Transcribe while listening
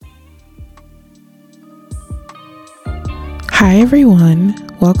Hi everyone,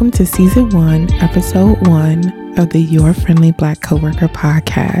 welcome to season 1, episode 1 of the Your Friendly Black Coworker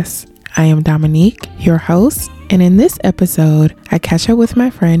podcast. I am Dominique, your host, and in this episode, I catch up with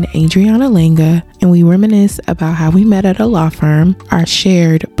my friend Adriana Langa and we reminisce about how we met at a law firm, our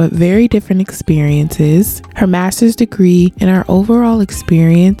shared but very different experiences, her master's degree, and our overall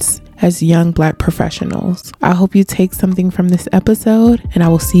experience as young Black professionals. I hope you take something from this episode and I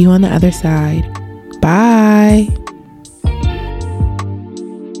will see you on the other side. Bye!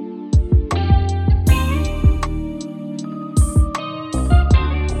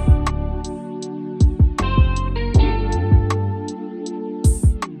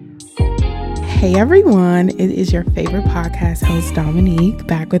 Hey everyone, it is your favorite podcast host Dominique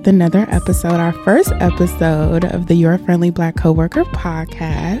back with another episode, our first episode of the Your Friendly Black Coworker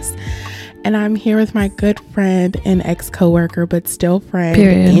podcast. And I'm here with my good friend and ex-coworker, but still friend,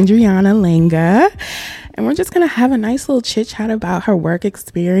 Adriana Langa. And we're just going to have a nice little chit chat about her work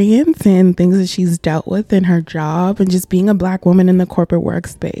experience and things that she's dealt with in her job and just being a Black woman in the corporate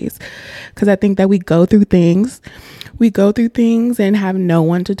workspace. Because I think that we go through things and have no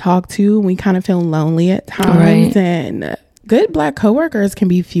one to talk to. We kind of feel lonely at times. Right. And good Black coworkers can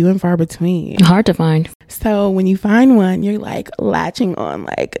be few and far between. Hard to find. So when you find one, you're like latching on,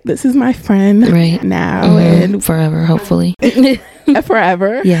 like, this is my friend right now and forever, hopefully.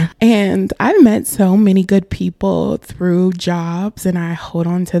 Forever. Yeah. And I've met so many good people through jobs and I hold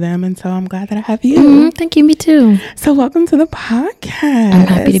on to them. And so I'm glad that I have you. Thank you. Me too. So welcome to the podcast. I'm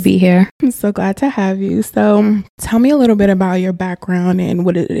happy to be here. I'm so glad to have you. So tell me a little bit about your background and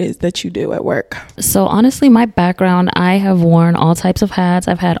what it is that you do at work. So honestly, my background, I have worn all types of hats.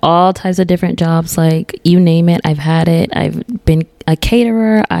 I've had all types of different jobs, like you name it. I've had it. I've been a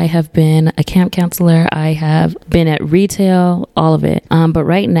caterer. I have been a camp counselor. I have been at retail, all of it. But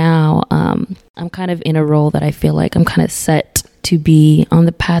right now, I'm kind of in a role that I feel like I'm kind of set to be on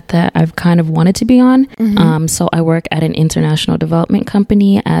the path that I've kind of wanted to be on. So I work at an international development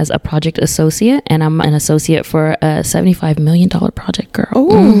company as a project associate, and I'm an associate for a $75 million project, girl.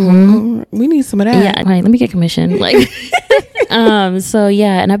 Oh, we need some of that. Yeah, right, let me get commission. Like, so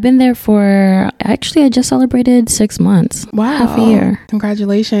yeah, and I've been there for, actually, I just celebrated 6 months. Wow. Half a year.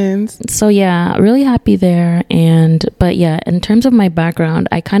 Congratulations. So yeah, really happy there. But yeah, in terms of my background,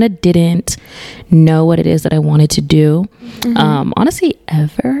 I kind of didn't know what it is that I wanted to do. Honestly,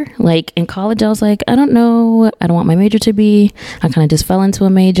 ever. Like in college, I was like, I don't know. I don't want my major to be. I kind of just fell into a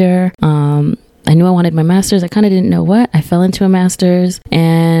major. I knew I wanted my master's. I kind of didn't know what. I fell into a master's.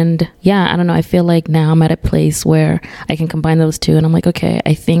 And yeah, I don't know. I feel like now I'm at a place where I can combine those two. And I'm like, okay,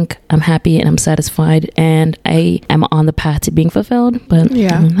 I think I'm happy and I'm satisfied. And I am on the path to being fulfilled. But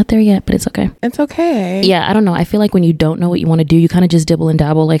yeah, I'm not there yet, but it's okay. It's okay. Yeah, I don't know. I feel like when you don't know what you want to do, you kind of just dibble and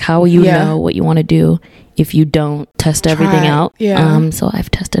dabble. Like, how will you know what you want to do if you don't test everything out? Yeah. So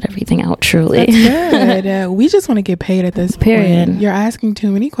I've tested everything out, truly. That's good. We just want to get paid at this Period. point. You're asking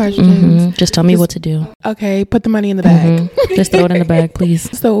too many questions. Just tell me what to do. Okay, put the money in the bag. Just throw it in the bag,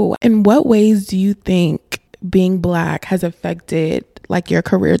 please. So in what ways do you think being Black has affected like your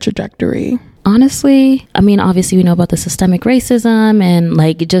career trajectory? Honestly, I mean, obviously we know about the systemic racism and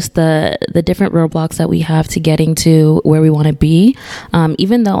like just the different roadblocks that we have to getting to where we want to be.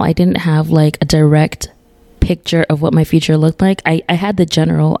 Even though I didn't have like a direct picture of what my future looked like, I had the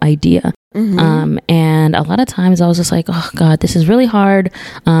general idea. And a lot of times I was just like, oh God, this is really hard.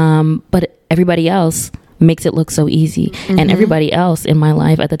 But everybody else makes it look so easy. And everybody else in my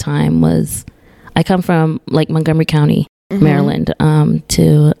life at the time I come from like Montgomery County, Maryland,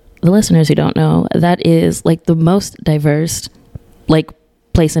 to the listeners who don't know, that is like the most diverse like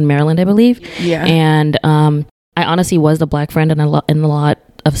place in Maryland, I believe. Yeah. And I honestly was the Black friend in a lot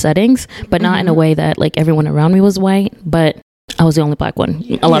of settings, but not in a way that like everyone around me was white, but I was the only Black one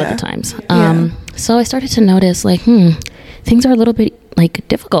a lot of the times. So I started to notice like, things are a little bit like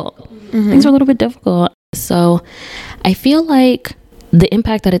difficult. Things are a little bit difficult. So I feel like the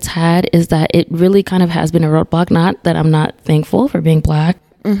impact that it's had is that it really kind of has been a roadblock. Not that I'm not thankful for being Black.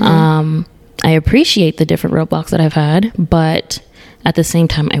 I appreciate the different roadblocks that I've had, but at the same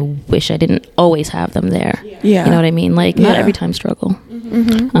time, I wish I didn't always have them there. Yeah. You know what I mean? Like not every time struggle.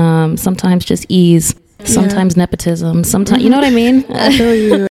 Sometimes just ease. Sometimes nepotism. Sometimes, you know what I mean? I feel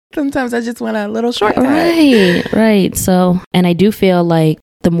you. Sometimes I just want a little shortcut. Right. So, and I do feel like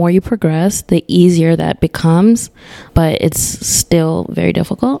the more you progress, the easier that becomes, but it's still very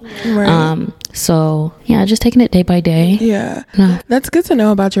difficult. Right. So yeah, just taking it day by day. Yeah. That's good to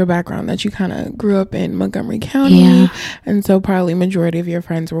know about your background, that you kind of grew up in Montgomery County. Yeah. And so probably majority of your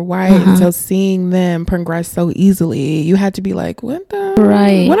friends were white. And so seeing them progress so easily, you had to be like, what am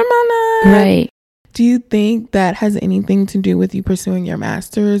I not? Right. Do you think that has anything to do with you pursuing your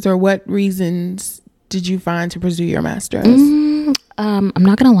master's, or what reasons did you find to pursue your master's? I'm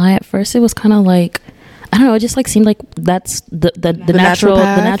not gonna lie, at first it was kind of like, I don't know, it just like seemed like that's the natural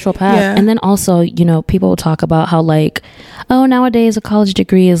path. Yeah. And then also, you know, people will talk about how like, oh, nowadays a college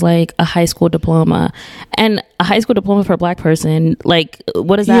degree is like a high school diploma, and a high school diploma for a Black person, like,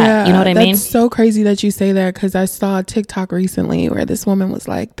 what is that? Yeah, you know what I mean? That's so crazy that you say that, because I saw a TikTok recently where this woman was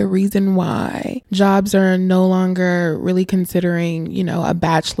like, the reason why jobs are no longer really considering, you know, a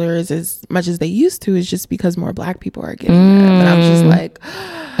bachelor's as much as they used to is just because more Black people are getting them. And I was just like,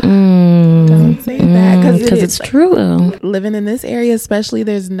 don't say that, because it's true. Living in this area especially,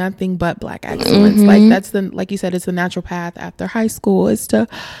 there's nothing but Black excellence. Like, that's the, like you said, it's the natural path after high school is to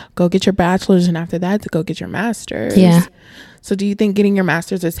go get your bachelor's, and after that to go get your master's. Yeah. So do you think getting your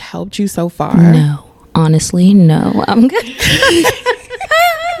master's has helped you so far? No, honestly, no. I'm good.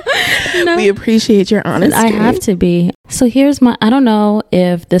 No. We appreciate your honesty. I have to be. So here's my, I don't know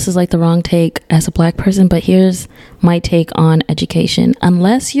if this is like the wrong take as a Black person, but here's my take on education.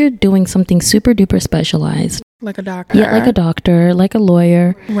 Unless you're doing something super duper specialized, like a doctor. Yeah, like a doctor, like a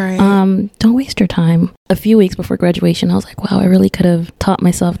lawyer. Right. Don't waste your time. A few weeks before graduation, I was like, wow, I really could have taught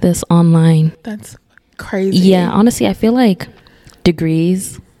myself this online. That's crazy. Yeah, honestly, I feel like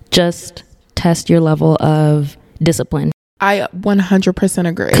degrees just test your level of discipline. I 100%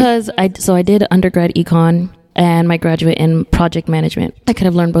 agree. Because I did undergrad econ and my graduate in project management. I could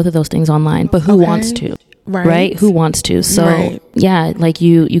have learned both of those things online, but who wants to? Right? Who wants to? So yeah, like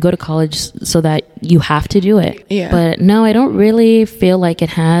you go to college so that you have to do it. Yeah. But no, I don't really feel like it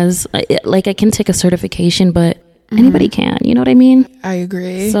has, like I can take a certification, but anybody can, you know what I mean? I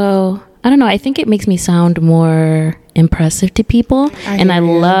agree. So I don't know. I think it makes me sound more impressive to people. I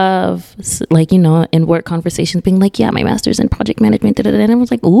love, like, you know, in work conversations being like, yeah, my master's in project management. And I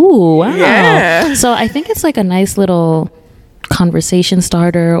was like, ooh, wow. Yeah. So I think it's like a nice little conversation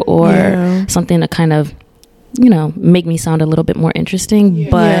starter or something to kind of, you know, make me sound a little bit more interesting.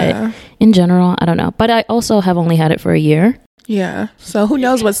 But in general, I don't know. But I also have only had it for a year. Yeah. So who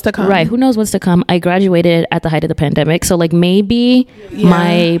knows what's to come? Right. Who knows what's to come? I graduated at the height of the pandemic. So like maybe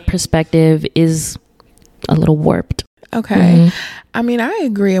my perspective is a little warped. Okay. I mean, I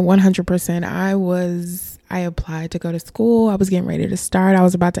agree 100%. I applied to go to school. I was getting ready to start. I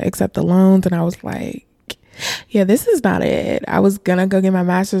was about to accept the loans, and I was like, yeah, this is not it. I was gonna go get my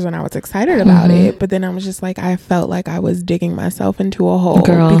master's and I was excited about it, but then I was just like, I felt like I was digging myself into a hole.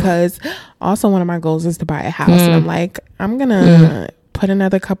 Because also one of my goals is to buy a house, and I'm like, I'm gonna put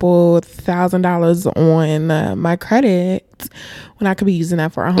another couple $1,000s on my credit when I could be using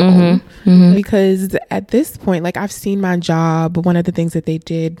that for a home. Because at this point, like, I've seen my job. One of the things that they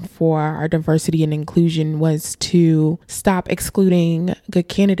did for our diversity and inclusion was to stop excluding good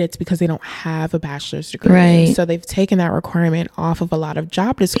candidates because they don't have a bachelor's degree. Right. So they've taken that requirement off of a lot of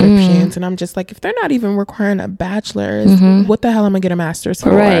job descriptions. And I'm just like, if they're not even requiring a bachelor's, what the hell am I get a master's for?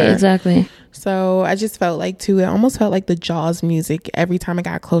 Right, exactly. So I just felt like, too, it almost felt like the Jaws music every time I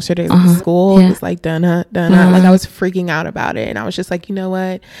got closer to school. It was like, dun-na, dun-na. Like, I was freaking out about it. And I was just like, you know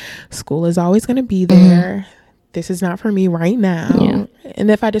what? School is always going to be there. This is not for me right now. And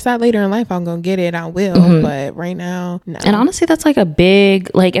if I decide later in life I'm going to get it, I will. But right now, no. And honestly, that's like a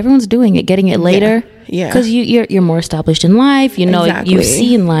big, like, everyone's doing it, getting it later. Yeah. Because you're more established in life. You know, you've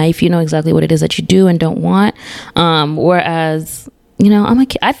seen life. You know exactly what it is that you do and don't want. Whereas, you know,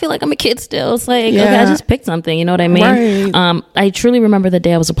 I feel like I'm a kid still. It's like, okay, I just picked something. You know what I mean? Right. I truly remember the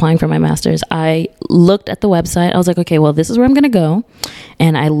day I was applying for my master's. I looked at the website. I was like, okay, well, this is where I'm going to go.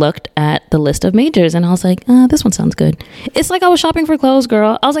 And I looked at the list of majors and I was like, this one sounds good. It's like I was shopping for clothes,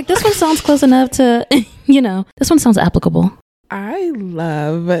 girl. I was like, this one sounds close enough to, you know, this one sounds applicable. I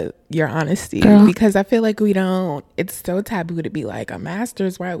love your honesty, because I feel like it's so taboo to be like, a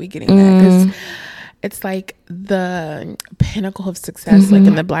master's, why are we getting that? Because it's like the pinnacle of success, like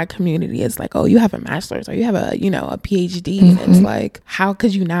in the Black community. It's like, oh, you have a master's or you have a, you know, a PhD. And it's like, how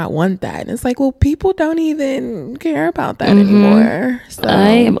could you not want that? And it's like, well, people don't even care about that anymore. So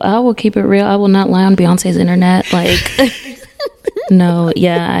I will keep it real. I will not lie on Beyonce's internet. Like, no,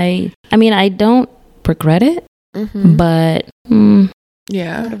 I mean, I don't regret it, but I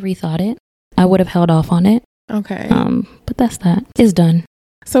would have rethought it. I would have held off on it. Okay. But that's that. It's done.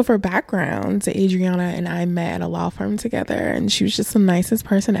 So for background, Adriana and I met at a law firm together, and she was just the nicest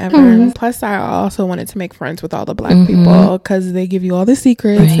person ever. Plus, I also wanted to make friends with all the Black people, because they give you all the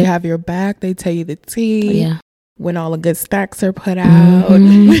secrets. They have your back. They tell you the tea. When all the good stacks are put out.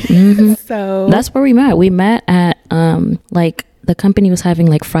 So that's where we met. We met at like, the company was having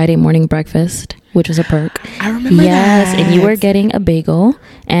like Friday morning breakfast. which was a perk. I remember yes, that. And you were getting a bagel,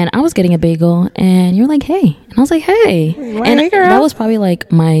 and I was getting a bagel, and you were like, hey. And I was like, hey. Well, and hey, girl. That was probably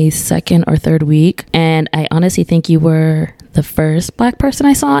like my second or third week. And I honestly think you were the first Black person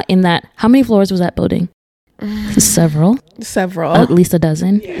I saw in that. How many floors was that building? Several. At least a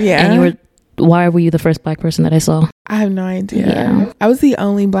dozen. Yeah. And why were you the first Black person that I saw? I have no idea. Yeah. I was the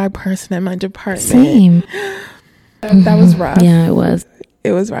only Black person in my department. Same. That was rough. Yeah, it was.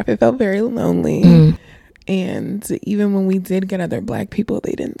 It was rough. It felt very lonely. And even when we did get other Black people,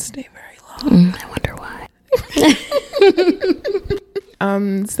 they didn't stay very long. I wonder why.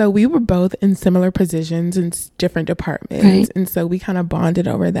 So we were both in similar positions in different departments. Right. And so we kind of bonded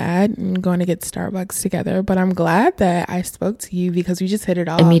over that and going to get Starbucks together. But I'm glad that I spoke to you because we just hit it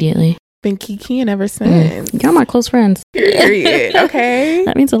off. Immediately. Been kikiing ever since. You're my close friends. Period. Okay.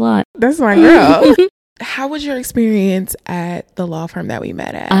 That means a lot. That's my girl. How was your experience at the law firm that we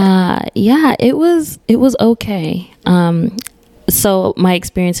met at? Yeah, it was okay. So my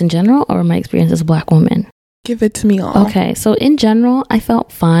experience in general or my experience as a Black woman? Give it to me all. Okay, so in general, I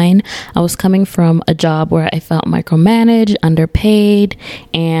felt fine. I was coming from a job where I felt micromanaged, underpaid,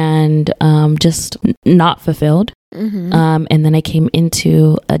 and just not fulfilled. And then I came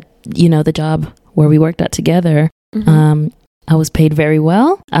into the job where we worked at together. I was paid very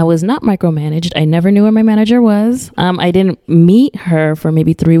well. I was not micromanaged. I never knew where my manager was. I didn't meet her for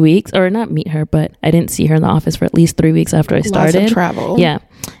maybe 3 weeks, or not meet her, but I didn't see her in the office for at least 3 weeks after I started. Lots of travel. Yeah.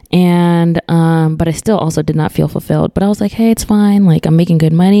 And, but I still also did not feel fulfilled. But I was like, hey, it's fine. Like, I'm making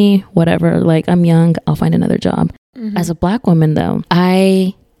good money, whatever. Like, I'm young. I'll find another job. As a Black woman, though,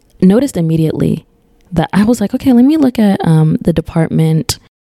 I noticed immediately that I was like, okay, let me look at the department.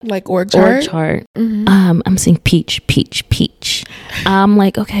 Like org chart. I'm seeing peach. I'm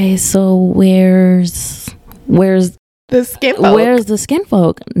like, okay, so where's the skin folk? Where's the skin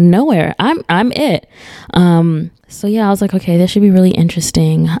folk? Nowhere. I'm it. So yeah, I was like, okay, this should be really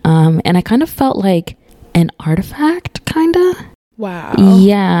interesting. And I kind of felt like an artifact, kinda. Wow.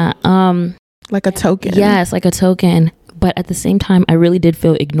 Yeah. Like a token. Yes, like a token. But at the same time, I really did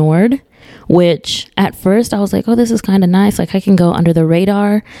feel ignored, which at first I was like, oh, this is kind of nice. Like I can go under the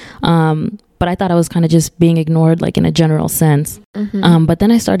radar. But I thought I was kind of just being ignored, like in a general sense. But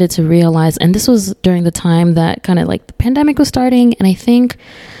then I started to realize, and this was during the time that kind of like the pandemic was starting. And I think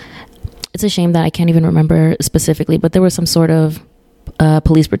it's a shame that I can't even remember specifically, but there was some sort of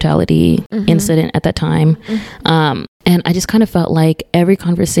police brutality incident at that time. And I just kind of felt like every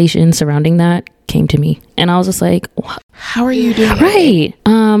conversation surrounding that came to me, and I was just like, how are you doing? Right.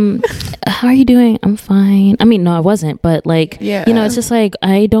 How are you doing? I'm fine. I mean, no, I wasn't, but like, it's just like,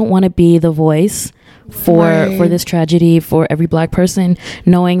 I don't want to be the voice for this tragedy for every Black person,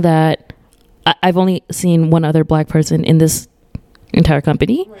 knowing that I've only seen one other Black person in this entire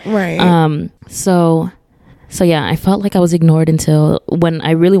company. Right. So yeah, I felt like I was ignored until when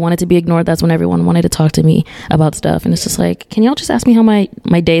I really wanted to be ignored. That's when everyone wanted to talk to me about stuff. And it's just like, can y'all just ask me how my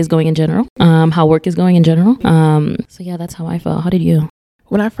day is going in general? How work is going in general? So yeah, that's how I felt. How did you?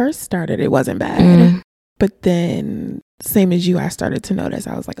 When I first started, it wasn't bad. But then, same as you, I started to notice.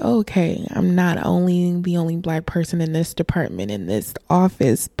 I was like, oh, okay, I'm not only the only Black person in this department, in this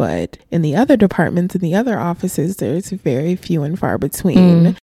office, but in the other departments, in the other offices, there's very few and far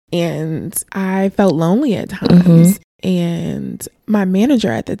between. And I felt lonely at times. And my manager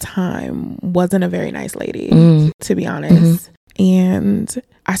at the time wasn't a very nice lady, to be honest. And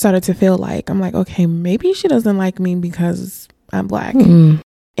I started to feel like, I'm like, okay, maybe she doesn't like me because I'm Black.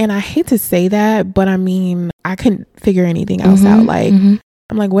 And I hate to say that, but I mean, I couldn't figure anything else out. Like, I'm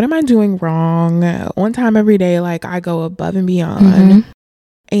like, what am I doing wrong? One time every day, like, I go above and beyond.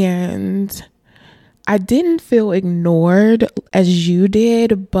 And I didn't feel ignored as you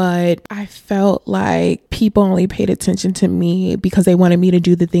did, but I felt like people only paid attention to me because they wanted me to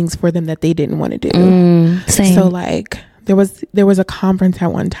do the things for them that they didn't want to do. Same. So like there was a conference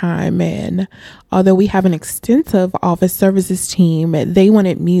at one time, and although we have an extensive office services team, they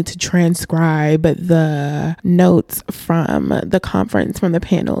wanted me to transcribe the notes from the conference, from the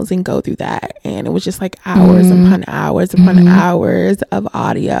panels, and go through that. And it was just like hours upon hours upon hours of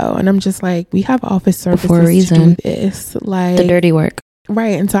audio. And I'm just like, we have office services to do this, like the dirty work.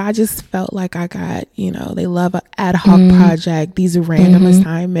 Right. And so I just felt like I got, they love an ad hoc project, these random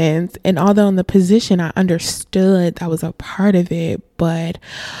assignments. And although in the position I understood that was a part of it, but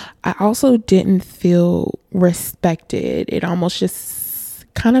I also didn't feel respected. It almost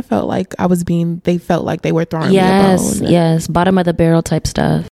just kind of felt like they felt like they were throwing me a bone. Yes. Bottom of the barrel type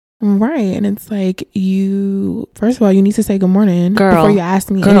stuff. Right. And it's like, first of all, you need to say good morning before you ask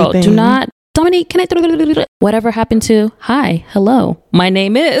me anything. Do not. Dominique, can I whatever happened to hi, hello, my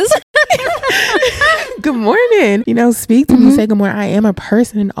name is good morning. You know, speak to me, say good morning. I am a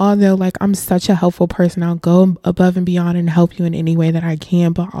person, and although like I'm such a helpful person, I'll go above and beyond and help you in any way that I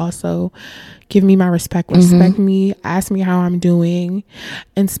can, but also give me my respect me, ask me how I'm doing,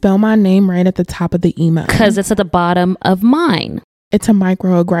 and spell my name right at the top of the email. Because it's at the bottom of mine. It's a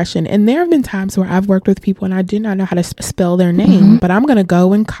microaggression. And there have been times where I've worked with people and I did not know how to spell their name, but I'm going to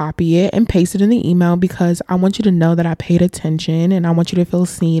go and copy it and paste it in the email because I want you to know that I paid attention and I want you to feel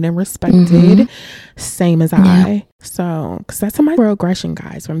seen and respected, same as I. So, because that's a microaggression,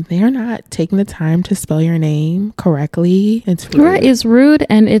 guys. When they're not taking the time to spell your name correctly, it's rude. Right, it's rude,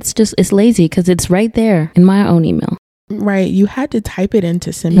 and it's lazy because it's right there in my own email. Right, you had to type it in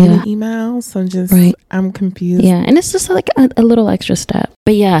to send me the email, so just I'm confused. Yeah, and it's just like a little extra step.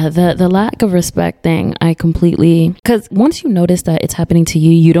 But yeah, the lack of respect thing, I completely, because once you notice that it's happening to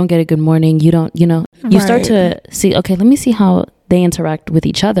you, you don't get a good morning, you don't, you start to see, okay, let me see how they interact with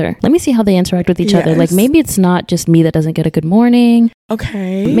each other. Let me see how they interact with each other. Like maybe it's not just me that doesn't get a good morning.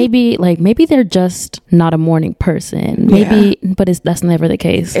 Okay. Maybe they're just not a morning person. Maybe, but that's never the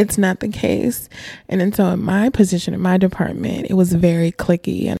case. It's not the case. And then so in my position, in my department, it was very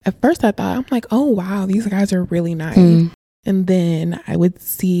cliquey. And at first I thought, I'm like, oh wow, these guys are really nice. And then I would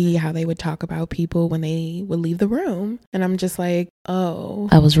see how they would talk about people when they would leave the room. And I'm just like, oh,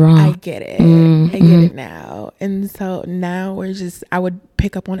 I was wrong. I get it. I get it now. And so now I would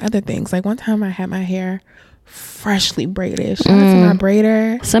pick up on other things. Like one time I had my hair freshly braided. Shout out to my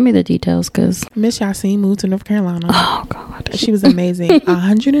braider. Send me the details, because Miss Yasin moved to North Carolina. Oh God, she was amazing.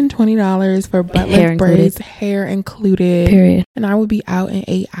 $120 for butt length braids, hair included. Period. And I would be out in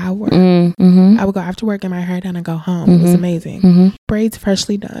 8 hours. I would go after work, get my hair done, and go home. It was amazing. Braids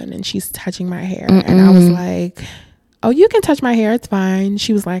freshly done, and she's touching my hair, and I was like, "Oh, you can touch my hair. It's fine."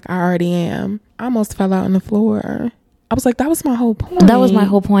 She was like, "I already am." I almost fell out on the floor. I was like, that was my whole point. That was my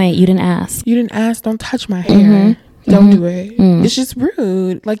whole point. You didn't ask. Don't touch my hair. Don't do it. It's just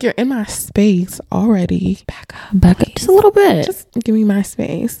rude. Like, you're in my space already. Back up just a little bit. Just give me my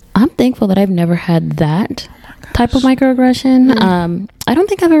space. I'm thankful that I've never had that type of microaggression. I don't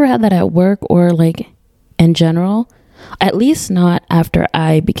think I've ever had that at work or like in general. At least not after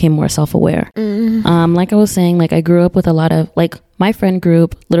I became more self-aware. Like I was saying, like I grew up with a lot of like my friend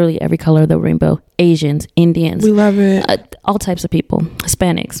group, literally every color of the rainbow, Asians, Indians. We love it. All types of people,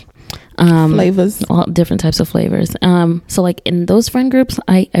 Hispanics. Flavors. All different types of flavors. So like in those friend groups,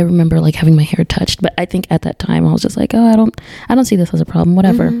 I remember like having my hair touched, but I think at that time I was just like, oh, I don't see this as a problem,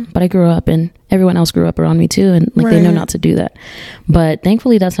 whatever. But I grew up and everyone else grew up around me too, and like they know not to do that. But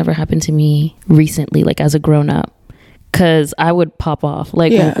thankfully that's never happened to me recently, like as a grown up. Because I would pop off.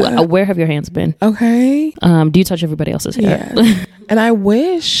 Like, where have your hands been? Okay. Do you touch everybody else's hair? Yeah. And I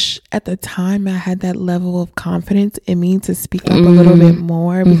wish at the time I had that level of confidence in me to speak up a little bit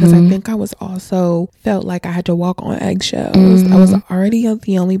more, because I think I was also felt like I had to walk on eggshells. I was already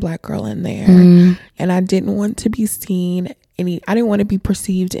the only Black girl in there. And I didn't want to be seen I didn't want to be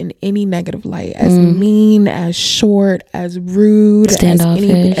perceived in any negative light as mean, as short, as rude,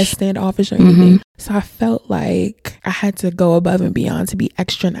 as standoffish or anything. So I felt like I had to go above and beyond to be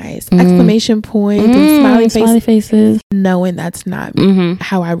extra nice. Exclamation point and smiley faces, knowing that's not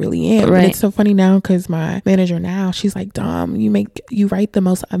how I really am. Right. And it's so funny now because my manager now, she's like, Dom, you write the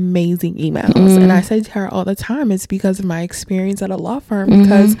most amazing emails. And I say to her all the time, it's because of my experience at a law firm,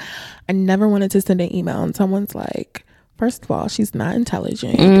 because I never wanted to send an email and someone's like, first of all, she's not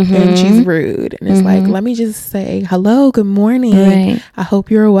intelligent and she's rude. And it's like, let me just say, hello, good morning. Right. I hope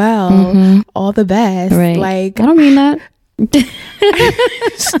you're well. All the best. Right. Like, I don't mean that.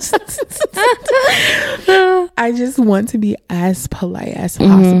 I just want to be as polite as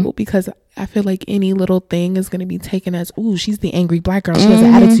possible, because I feel like any little thing is going to be taken as, ooh, she's the angry Black girl. She has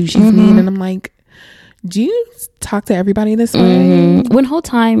an attitude. She's mean. And I'm like, do you talk to everybody this way? When whole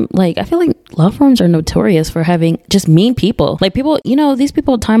time, like, I feel like law firms are notorious for having just mean people. Like, people, these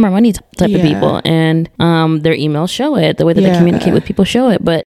people, time or money type of people, and their emails show it. The way that they communicate with people show it,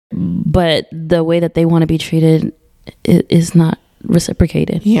 but the way that they want to be treated is not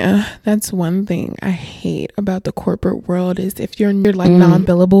reciprocated. Yeah, that's one thing I hate about the corporate world, is if you're like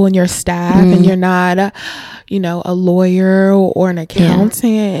non-billable and you're staff and you're not a lawyer or an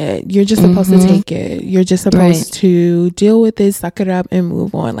accountant, you're just supposed to take it. You're just supposed to deal with it, suck it up, and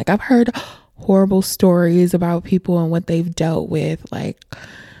move on. Like, I've heard horrible stories about people and what they've dealt with. Like,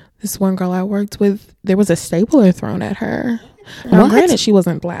 this one girl I worked with, there was a stapler thrown at her. Now, granted, she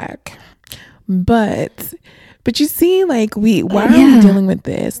wasn't Black, but you see, like, why are we dealing with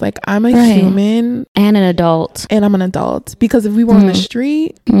this? Like, I'm a human. And an adult. And I'm an adult. Because if we were on the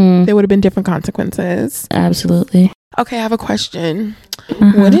street, there would have been different consequences. Absolutely. Okay, I have a question.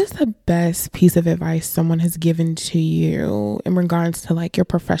 What is the best piece of advice someone has given to you in regards to like your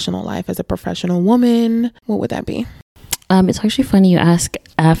professional life as a professional woman? What would that be? It's actually funny you ask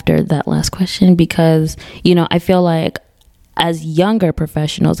after that last question, because, you know, I feel like as younger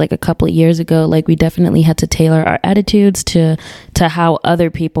professionals, like a couple of years ago, like we definitely had to tailor our attitudes to how other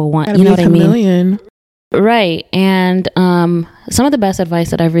people want, you know what I mean? Right. And some of the best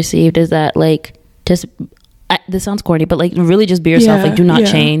advice that I've received is that, like, just this sounds corny, but like really just be yourself. Like, do not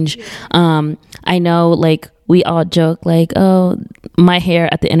change. I know, like, we all joke like, oh, my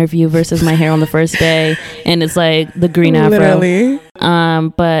hair at the interview versus my hair on the first day, and it's like the green afro. Literally.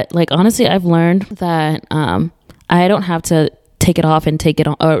 But like, honestly, I've learned that I don't have to take it off and take it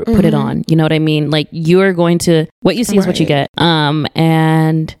on or put it on. You know what I mean? Like, you're going to, what you see is what you get.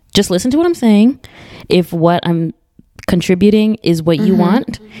 And just listen to what I'm saying. If what I'm contributing is what you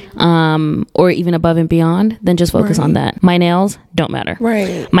want, or even above and beyond, then just focus on that. My nails don't matter.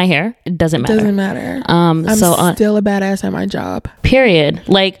 Right. My hair, it doesn't matter. I'm still a badass at my job. Period.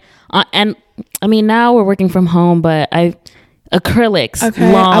 Like, and I mean, now we're working from home, but acrylics.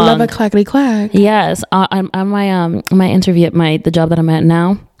 Okay. Long. I love a clackety clack. Yes. On my interview at the job that I'm at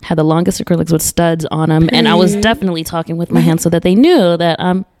now, had the longest acrylics with studs on them. And I was definitely talking with my hands so that they knew that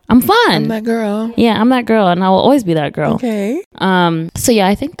I'm fun. I'm that girl. Yeah, I'm that girl, and I will always be that girl. Okay. So yeah,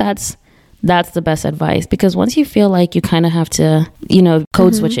 I think that's the best advice, because once you feel like you kind of have to, you know,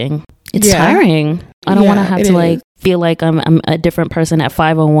 code switching, it's tiring. I don't want to have to like feel like I'm a different person at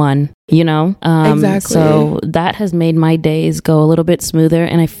 5:01, you know? Exactly. So that has made my days go a little bit smoother,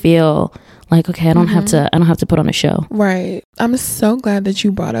 and I feel like, okay, I don't have to put on a show. Right. I'm so glad that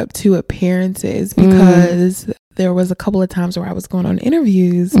you brought up 2 appearances, because there was a couple of times where I was going on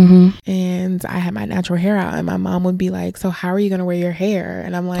interviews and I had my natural hair out, and my mom would be like, so how are you going to wear your hair?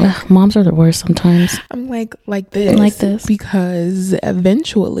 And I'm like, moms are the worst sometimes. I'm like this, because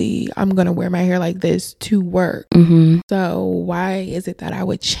eventually I'm going to wear my hair like this to work. So why is it that I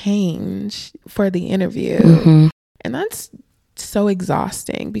would change for the interview? And that's so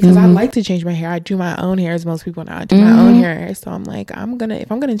exhausting, because I like to change my hair. I do my own hair, as most people know. I do my own hair. So I'm like, if I'm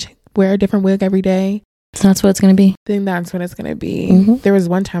gonna wear a different wig every day, so that's what it's going to be. Then that's what it's going to be. There was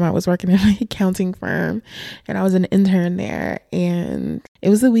one time I was working in an accounting firm, and I was an intern there, and it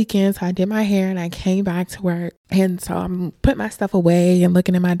was the weekend. So I did my hair and I came back to work. And so I'm putting my stuff away and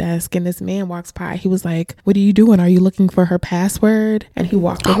looking at my desk, and this man walks by. He was like, what are you doing? Are you looking for her password? And he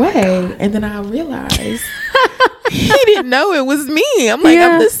walked away. And then I realized he didn't know it was me. I'm like,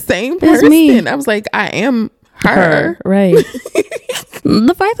 I'm the same person. I was like, I am her. Right.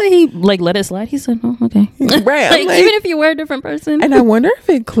 The fact that he like let it slide, he said, oh, okay. Right. Like, even if you were a different person. And I wonder if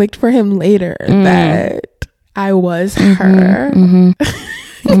it clicked for him later that I was her.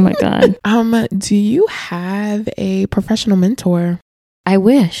 Oh my God. Do you have a professional mentor? I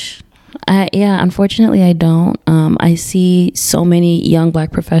wish. Unfortunately I don't. I see so many young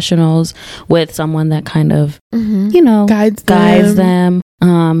Black professionals with someone that kind of, you know, guides them.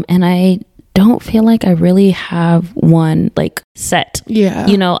 And I don't feel like I really have one like set. Yeah.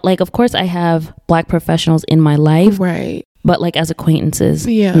 You know, like, of course I have Black professionals in my life. Right. But like as acquaintances.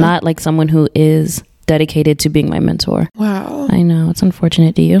 Yeah. Not like someone who is dedicated to being my mentor. Wow. I know. It's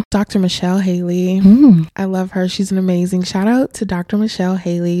unfortunate. Do you? Dr. Michelle Haley. I love her. She's an amazing. Shout out to Dr. Michelle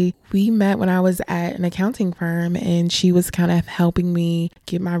Haley. We met when I was at an accounting firm, and she was kind of helping me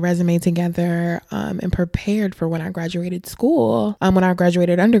get my resume together and prepared for when I graduated school, when I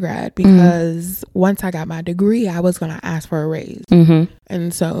graduated undergrad, because once I got my degree, I was going to ask for a raise.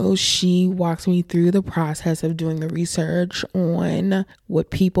 And so she walked me through the process of doing the research on what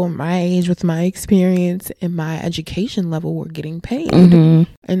people my age with my experience and my education level were getting paid.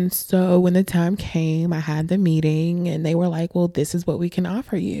 And so when the time came, I had the meeting, and they were like, well, this is what we can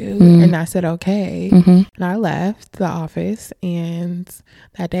offer you. And I said, okay. And I left the office, and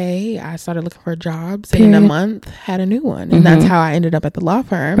that day I started looking for jobs. And in a month had a new one. And that's how I ended up at the law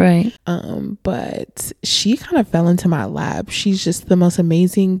firm. Right. But she kind of fell into my lap. She's just the most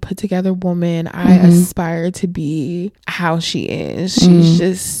amazing put together woman. I aspire to be how she is. She's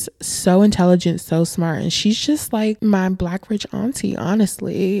just so intelligent, so smart. And she's just like my Black rich auntie,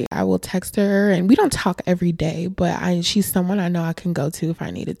 honestly. I will text her, and we don't talk every day, but she's someone I know I can go to if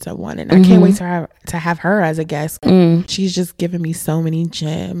I needed someone. And I can't wait to have her as a guest. She's just given me so many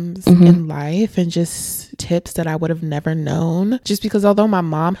gems in life, and just tips that I would have never known. Just because although my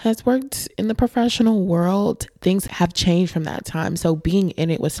mom has worked in the professional world, things have changed from that time. So being in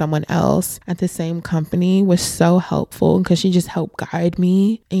it with someone else at the same company was so helpful, because she just helped guide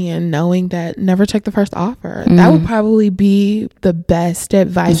me, and knowing that never take take the first offer. That would probably be the best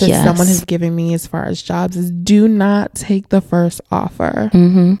advice that someone has given me as far as jobs is do not take the first offer.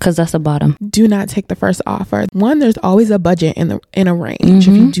 Because that's the bottom. Do not take the first offer. One, there's always a budget in a range.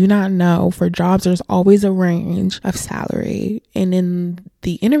 If you do not know, for jobs, there's always a range of salary. And in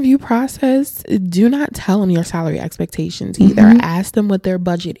the interview process, do not tell them your salary expectations either. Ask them what their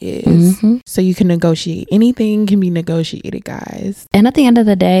budget is so you can negotiate. Anything can be negotiated, guys. And at the end of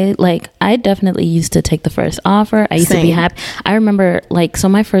the day, like, I definitely used to take the first offer. I used to be happy. I remember, like, so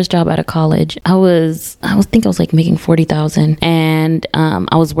my first job out of college, I think I was like making $40,000, and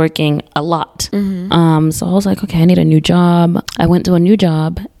I was working a lot. So I was like, okay, I need a new job. I went to a new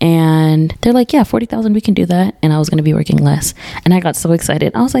job, and they're like, yeah, $40,000, we can do that. And I was going to be working less, and I got so excited.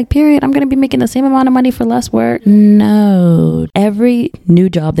 I was like, period, I'm going to be making the same amount of money for less work. No, every new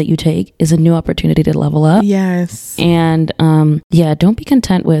job that you take is a new opportunity to level up. Yes. And yeah, don't be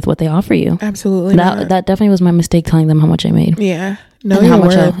content with what they offer you. Absolutely that definitely was my mistake, telling them how much I made. Yeah.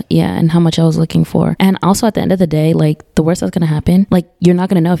 And how much I was looking for. And also, at the end of the day, like, the worst that's gonna happen, like, you're not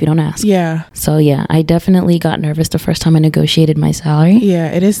gonna know if you don't ask. Yeah. So yeah, I definitely got nervous the first time I negotiated my salary. Yeah,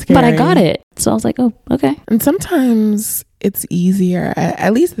 it is scary. But I got it. So I was like, oh, okay. And sometimes it's easier,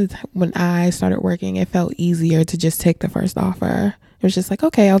 at least when I started working, it felt easier to just take the first offer. It was just like,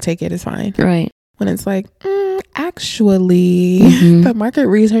 okay, I'll take it, it's fine. Right. When it's like, actually, the market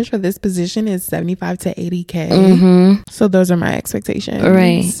research for this position is 75 to 80K. So those are my expectations.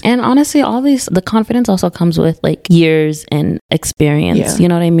 Right. And honestly, the confidence also comes with like years and experience. Yeah. You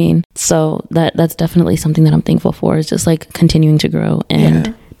know what I mean? So that's definitely something that I'm thankful for, is just like continuing to grow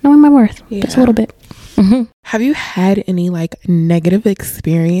and knowing my worth just a little bit. Have you had any like negative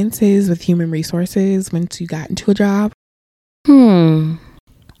experiences with human resources once you got into a job?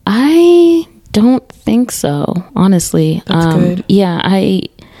 I don't think so, honestly. That's good. Yeah, I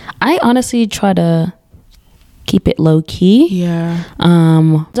honestly try to keep it low key. Yeah.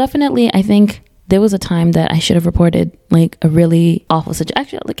 Definitely, I think there was a time that I should have reported like a really awful situation.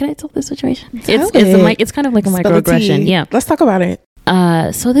 Actually, can I tell this situation? It's kind of like a microaggression. Yeah. Let's talk about it.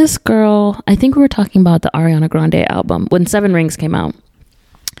 So this girl, I think we were talking about the Ariana Grande album when 7 Rings came out.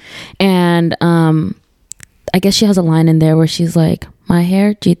 And I guess she has a line in there where she's like, my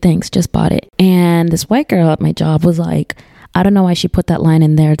hair, gee, thanks, just bought it. And this white girl at my job was like, I don't know why she put that line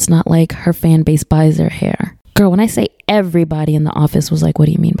in there. It's not like her fan base buys their hair. Girl, when I say everybody in the office was like, what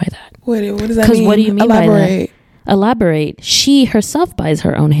do you mean by that? What does that mean? Because what do you mean by that? Elaborate. She herself buys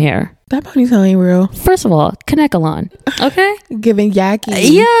her own hair. That ponytail ain't real. First of all, Kanekalon. Okay? Giving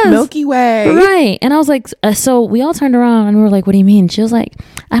Yaki. Yes. Milky Way. Right. And I was like, so we all turned around and we were like, what do you mean? She was like,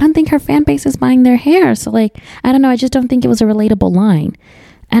 I don't think her fan base is buying their hair. So like, I don't know. I just don't think it was a relatable line.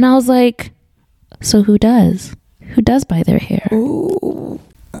 And I was like, so who does? Who does buy their hair? Ooh.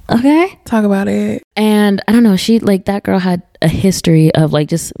 Okay. Talk about it. And I don't know, she like, that girl had a history of like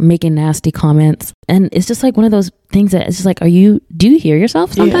just making nasty comments, and it's just like one of those things that it's just like, do you hear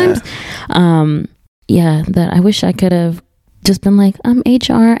yourself sometimes? That I wish I could have just been like,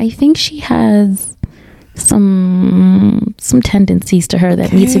 HR, I think she has some tendencies to her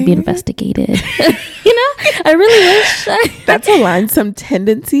that needs to be investigated. I really wish that's a line, some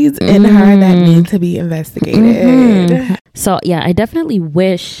tendencies in her that need to be investigated. So yeah, I definitely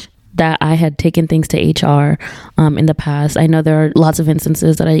wish that I had taken things to HR in the past. I know there are lots of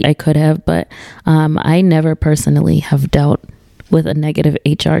instances that I could have, but I never personally have dealt with a negative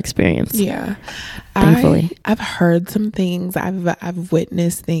HR experience. Yeah. Thankfully. I've heard some things. I've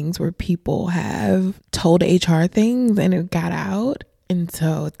witnessed things where people have told HR things and it got out. And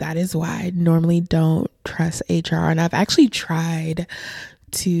so that is why I normally don't trust HR. And I've actually tried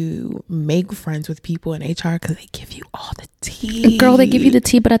to make friends with people in HR because they give you all the tea. Girl, they give you the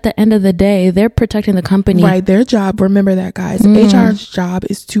tea, but at the end of the day, they're protecting the company. Right. Their job, remember that, guys. HR's job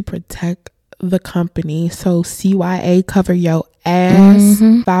is to protect the company. So CYA, cover your ass,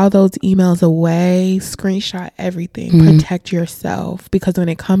 file those emails away, screenshot everything, protect yourself, because when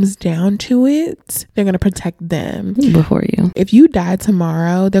it comes down to it, they're going to protect them before you. If you die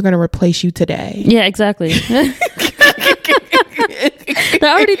tomorrow, they're going to replace you today. Yeah, exactly.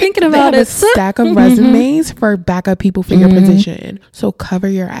 They're already thinking about it. A stack of resumes for backup people for your position. So cover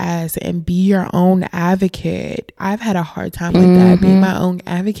your ass and be your own advocate. I've had a hard time with that, being my own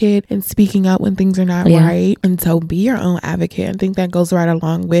advocate and speaking out when things are not right. And so be your own advocate. I think that goes right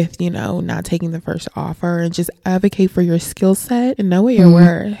along with, not taking the first offer, and just advocate for your skill set and know what you're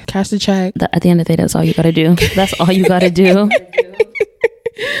worth. Cash the check. At the end of the day, that's all you got to do. That's all you got to do.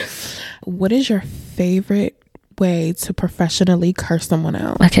 What is your favorite way to professionally curse someone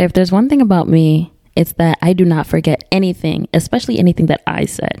out? Okay, if there's one thing about me, it's that I do not forget anything, especially anything that I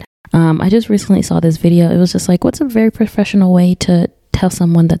said. I just recently saw this video. It was just like, what's a very professional way to tell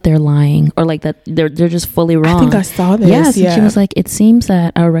someone that they're lying, or like that they're just fully wrong? I think I saw this. Yes, yeah. She was like, it seems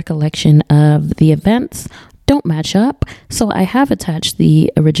that our recollection of the events don't match up, so I have attached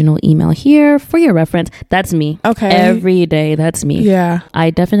the original email here for your reference. That's me. Okay. Every day, that's me. Yeah. I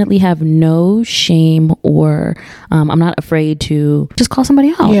definitely have no shame, or I'm not afraid to just call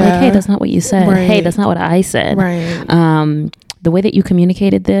somebody out. Yeah. Like, hey, that's not what you said. Right. Hey, that's not what I said. Right. The way that you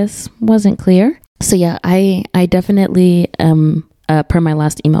communicated this wasn't clear. So yeah, I definitely per my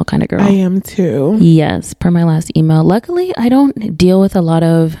last email kind of girl. I am too. Yes, per my last email. Luckily, I don't deal with a lot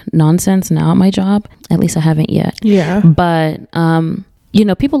of nonsense now at my job. At least I haven't yet. Yeah. But you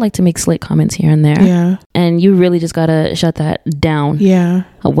know, people like to make slick comments here and there. Yeah. And you really just gotta shut that down. Yeah.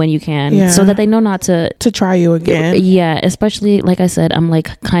 When you can. Yeah. So that they know not to try you again. Yeah. Especially, like I said, I'm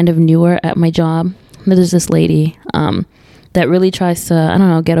like kind of newer at my job. There's this lady that really tries to, I don't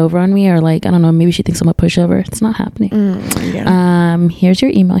know, get over on me, or like, I don't know, maybe she thinks I'm a pushover. It's not happening. Yeah. Here's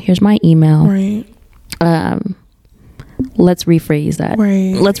your email. Here's my email. Right. Let's rephrase that.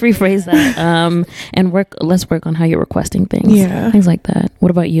 Right. Let's rephrase that. And let's work on how you're requesting things. Yeah. Things like that. What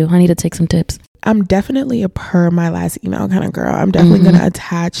about you? I need to take some tips. I'm definitely a per my last email kind of girl. I'm definitely going to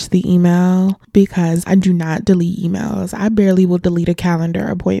attach the email, because I do not delete emails. I barely will delete a calendar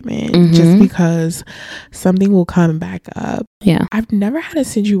appointment just because something will come back up. Yeah. I've never had a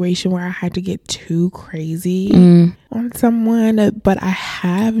situation where I had to get too crazy on someone, but I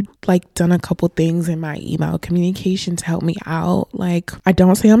have like done a couple things in my email communication to help me out. Like, I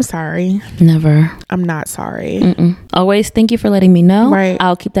don't say I'm sorry. Never. I'm not sorry. Always thank you for letting me know. Right.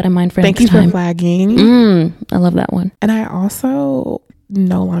 I'll keep that in mind for next time. Thank you for flagging. I love that one. And I also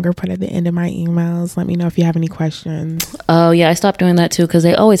no longer put at the end of my emails, let me know if you have any questions. Oh yeah, I stopped doing that too, because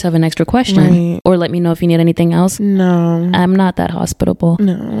they always have an extra question. Right. Or let me know if you need anything else. No, I'm not that hospitable.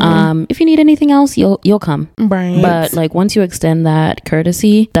 No. If you need anything else, you'll come. Right. But like, once you extend that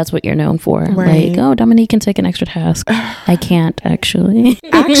courtesy, that's what you're known for. Right. Like, oh, Dominique can take an extra task. I can't actually.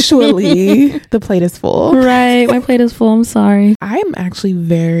 Actually, the plate is full. Right, my plate is full. I'm sorry. I'm actually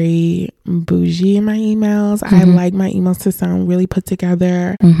very bougie in my emails. I like my emails to sound really put together.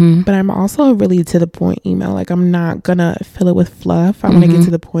 But I'm also a really to the point email. Like, I'm not gonna fill it with fluff. I want to get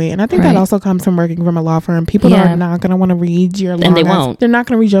to the point. And I think that also comes from working from a law firm. People are not gonna want to read your long, and they won't. They're not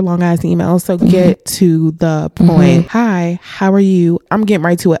gonna read your long ass emails. So get to the point. Hi, how are you? I'm getting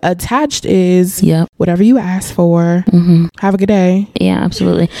right to it. Attached is whatever you asked for. Have a good day. Yeah,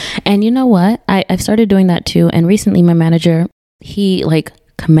 absolutely. And you know what? I've started doing that too. And recently my manager, he like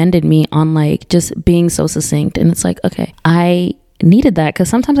commended me on like just being so succinct. And it's like, okay, I needed that, because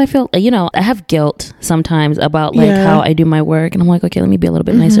sometimes I feel, you know, I have guilt sometimes about like how I do my work, and I'm like, okay, let me be a little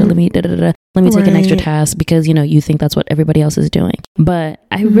bit nicer, let me take an extra task, because you know, you think that's what everybody else is doing, but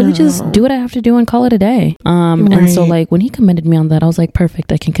I really just do what I have to do and call it a day. And so like when he commended me on that, I was like,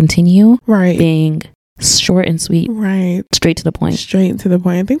 perfect, I can continue being short and sweet, straight to the point.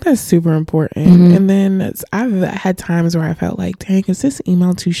 I think that's super important. And then I've had times where I felt like, dang, is this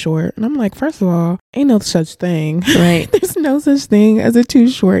email too short? And I'm like, first of all, ain't no such thing. There's no such thing as a too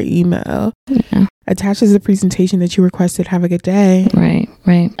short email. Attaches the presentation that you requested. Have a good day. Right.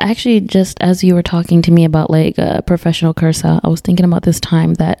 Actually, just as you were talking to me about like a professional curse out, I was thinking about this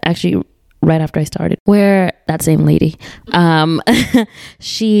time that actually right after I started, where that same lady,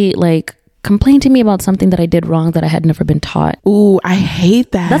 she like complained to me about something that I did wrong that I had never been taught. Ooh, I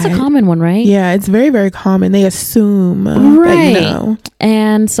hate that. That's a common one, right? Yeah, it's very, very common. They assume that you know.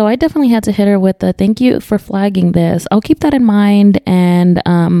 And so I definitely had to hit her with the thank you for flagging this. I'll keep that in mind and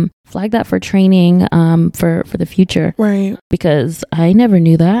flag that for training for the future. Right. Because I never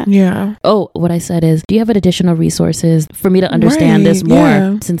knew that. Yeah. Oh, what I said is, do you have additional resources for me to understand this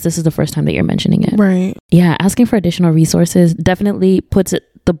more, since this is the first time that you're mentioning it? Right. Yeah, asking for additional resources definitely puts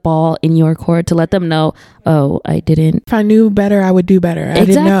the ball in your court to let them know, oh, I didn't. If I knew better, I would do better. I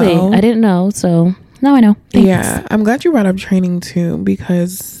didn't know. So now I know. Thanks. Yeah. I'm glad you brought up training too,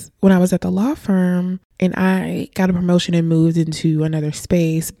 because when I was at the law firm and I got a promotion and moved into another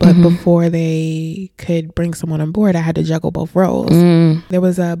space, but before they could bring someone on board, I had to juggle both roles. There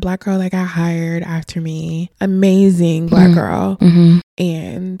was a black girl that got hired after me, amazing black girl.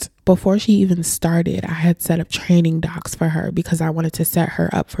 And before she even started, I had set up training docs for her because I wanted to set her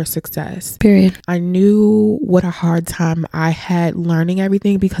up for success. Period. I knew what a hard time I had learning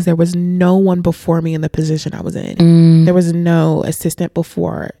everything because there was no one before me in the position I was in. There was no assistant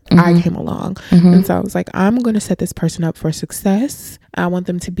before I came along. And so I was was like, I'm going to set this person up for success. I want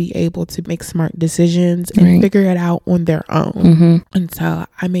them to be able to make smart decisions and figure it out on their own. And so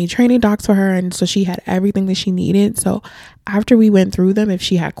I made training docs for her, and so she had everything that she needed. So after we went through them, if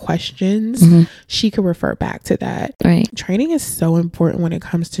she had questions, she could refer back to that. Training is so important when it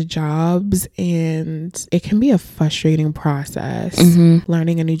comes to jobs, and it can be a frustrating process,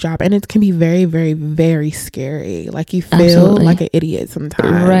 learning a new job, and it can be very, very, very scary. Like, you feel like an idiot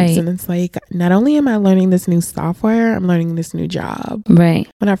sometimes, and it's like, not only am I learning this new software, I'm learning this new job. When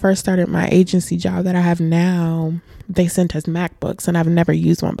I first started my agency job that I have now, they sent us MacBooks, and I've never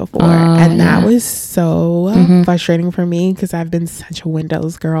used one before. And that was so frustrating for me, because I've been such a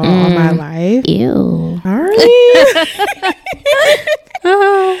Windows girl all my life. Ew. All right.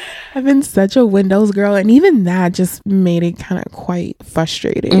 I've been such a Windows girl, and even that just made it kind of quite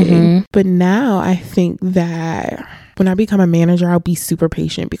frustrating. But now I think that when I become a manager, I'll be super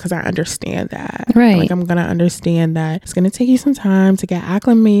patient, because I understand that. Like, I'm going to understand that it's going to take you some time to get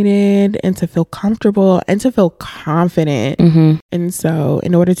acclimated and to feel comfortable and to feel confident. And so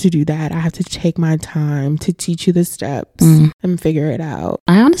in order to do that, I have to take my time to teach you the steps and figure it out.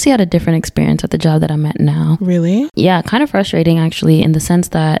 I honestly had a different experience at the job that I'm at now. Really? Yeah, kind of frustrating, actually, in the sense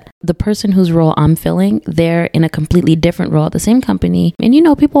that the person whose role I'm filling, they're in a completely different role at the same company. And, you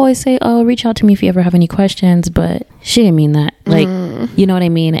know, people always say, oh, reach out to me if you ever have any questions, but she didn't mean that. Like, you know what I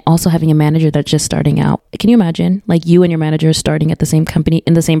mean? Also having a manager that's just starting out. Can you imagine, like, you and your manager starting at the same company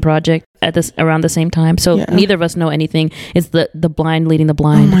in the same project at this around the same time? So neither of us know anything. It's the blind leading the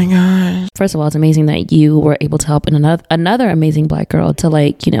blind. Oh my gosh. First of all, it's amazing that you were able to help another amazing Black girl to,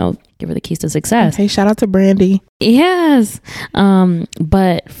 like, you know, give her the keys to success. Hey, shout out to Brandy. Yes.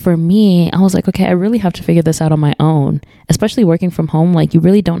 But for me, I was like, okay, I really have to figure this out on my own, especially working from home. Like, you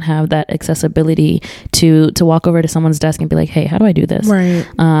really don't have that accessibility to walk over to someone's desk and be like, hey, how do I do this?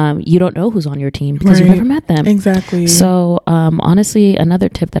 You don't know who's on your team because you've never met them. Exactly. So honestly, another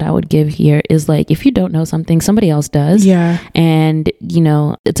tip that I would give here is, like, if you don't know something, somebody else does. And, you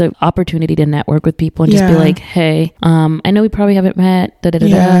know, it's an opportunity to network with people and just be like, hey, I know we probably haven't met,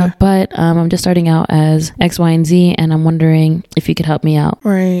 but I'm just starting out as X, Y, and Z, and I'm wondering if you could help me out.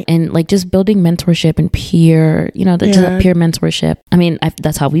 And, like, just building mentorship and peer, you know, just a peer mentorship. I mean,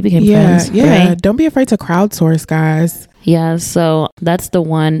 that's how we became friends. Don't be afraid to crowdsource, guys. So that's the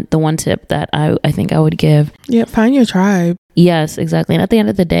one tip that I think I would give. Find your tribe. Yes, exactly. And at the end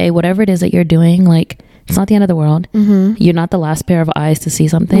of the day, whatever it is that you're doing, like, it's not the end of the world. You're not the last pair of eyes to see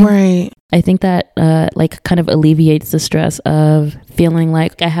something. I think that like, kind of alleviates the stress of feeling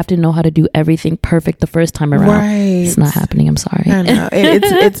like I have to know how to do everything perfect the first time around. It's not happening. I'm sorry. I know.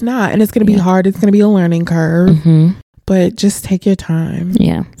 It's not. And it's going to be hard. It's going to be a learning curve. But just take your time.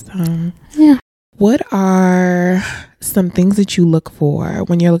 What are some things that you look for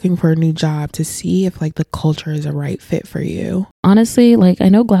when you're looking for a new job to see if, like, the culture is a right fit for you? Honestly, like, I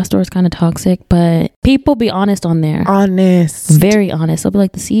know Glassdoor is kind of toxic, but people be honest on there. Very honest. They'll be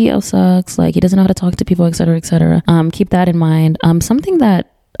like, the CEO sucks, like, he doesn't know how to talk to people, etc., etc. Keep that in mind. Something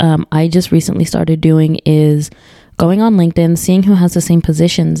that I just recently started doing is going on LinkedIn, seeing who has the same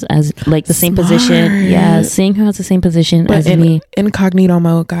positions as, like, the same position. Seeing who has the same position as me. Incognito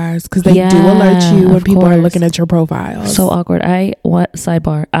mode, guys, because they do alert you when people are looking at your profile. So awkward. I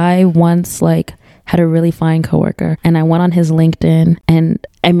once, like, had a really fine coworker, and I went on his LinkedIn, and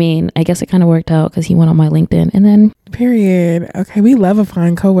I mean, I guess it kind of worked out because he went on my LinkedIn, and then period. Okay, we love a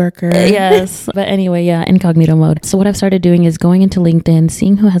fine coworker. Yes. But anyway, incognito mode. So what I've started doing is going into LinkedIn,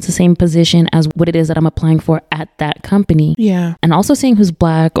 seeing who has the same position as what it is that I'm applying for at that company. And also seeing who's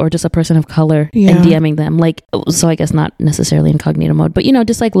Black or just a person of color and DMing them. Like, so I guess not necessarily incognito mode, but, you know,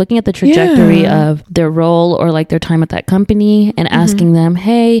 just, like, looking at the trajectory of their role or, like, their time at that company and asking them,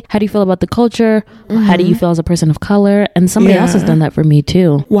 hey, how do you feel about the culture? How do you feel as a person of color? And somebody else has done that for me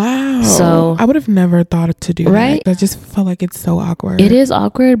too. Wow. So I would have never thought to do that. I just felt like it's so awkward. It is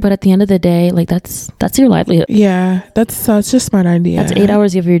awkward, but at the end of the day, like, that's your livelihood. That's such a smart idea. That's 8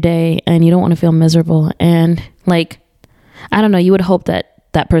 hours of your day, and you don't want to feel miserable. And, like, I don't know, you would hope that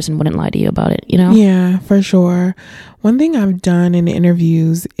that person wouldn't lie to you about it, you know? Yeah, for sure. One thing I've done in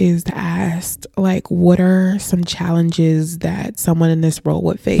interviews is to ask, like, what are some challenges that someone in this role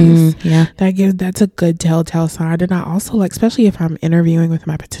would face? That's a good telltale sign. And I also, like, especially if I'm interviewing with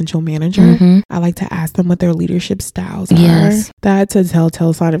my potential manager, I like to ask them what their leadership styles are. That's a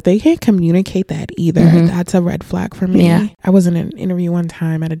telltale sign. If they can't communicate that either, that's a red flag for me. I was in an interview one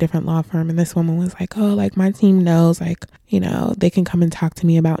time at a different law firm, and this woman was like, oh, like, my team knows, like, you know, they can come and talk to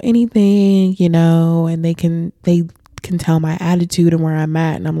me about anything, you know, and they can can tell my attitude and where I'm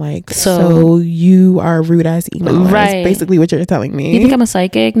at, and I'm like, so you are a rude ass email. Right. That's basically what you're telling me. You think I'm a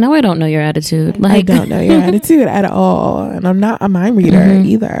psychic? No, I don't know your attitude. Like, I don't know your attitude at all, and I'm not a mind reader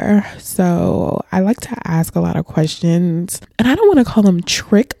either. So I like to ask a lot of questions, and I don't want to call them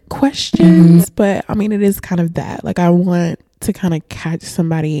trick questions, but I mean, it is kind of that. Like, I want to kind of catch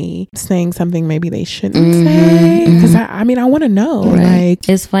somebody saying something maybe they shouldn't say, because I mean, I want to know. Like,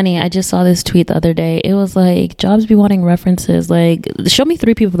 it's funny, I just saw this tweet the other day. It was like, jobs be wanting references. Like, show me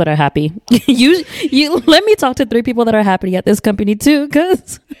 3 people that are happy. you let me talk to 3 people that are happy at this company too,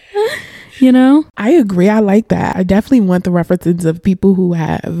 because you know, I agree. I like that. I definitely want the references of people who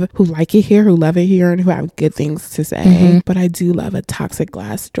like it here, who love it here, and who have good things to say. But I do love a toxic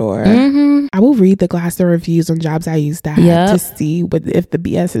Glassdoor. I will read the Glassdoor reviews on jobs I used to have to see if the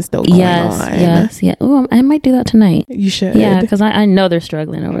BS is still going on. Yes. Oh, I might do that tonight. You should. Yeah, because I know they're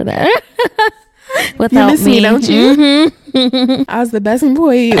struggling over there. Without you miss me, don't you? I was the best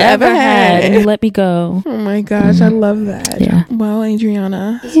employee you ever had. You let me go. Oh my gosh, I love that. Yeah. Well,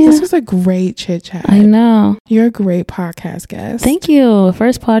 Adriana, this was a great chit chat. I know. You're a great podcast guest. Thank you.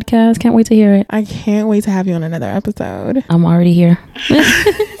 First podcast. Can't wait to hear it. I can't wait to have you on another episode. I'm already here.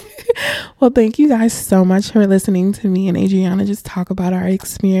 Well, thank you guys so much for listening to me and Adriana just talk about our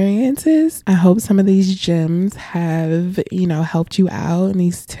experiences. I hope some of these gems have, helped you out, and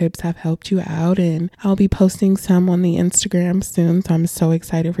these tips have helped you out. And I'll be posting some on the Instagram soon. So I'm so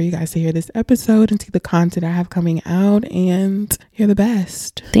excited for you guys to hear this episode and see the content I have coming out. And you're the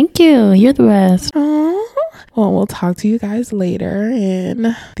best. Thank you. You're the best. Aww. Well, we'll talk to you guys later.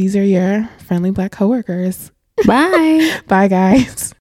 And these are your friendly Black coworkers. Bye. Bye, guys.